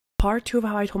Part 2 of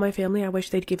how I told my family I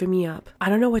wish they'd given me up. I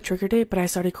don't know what triggered it, but I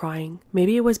started crying.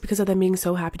 Maybe it was because of them being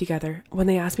so happy together. When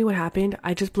they asked me what happened,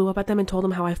 I just blew up at them and told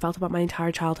them how I felt about my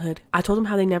entire childhood. I told them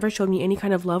how they never showed me any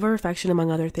kind of love or affection, among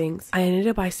other things. I ended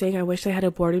up by saying I wish they had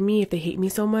aborted me if they hate me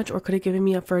so much, or could have given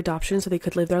me up for adoption so they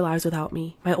could live their lives without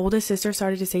me. My oldest sister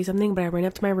started to say something, but I ran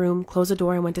up to my room, closed the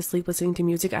door, and went to sleep listening to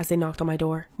music as they knocked on my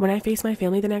door. When I faced my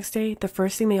family the next day, the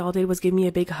first thing they all did was give me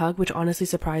a big hug, which honestly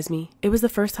surprised me. It was the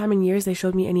first time in years they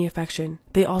showed me any affection.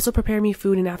 They also prepared me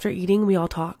food, and after eating, we all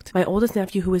talked. My oldest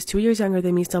nephew, who was 2 years younger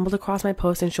than me, stumbled across my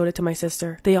post and showed it to my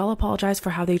sister. They all apologized for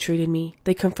how they treated me.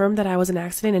 They confirmed that I was an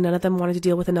accident and none of them wanted to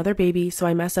deal with another baby, so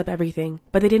I messed up everything.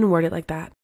 But they didn't word it like that.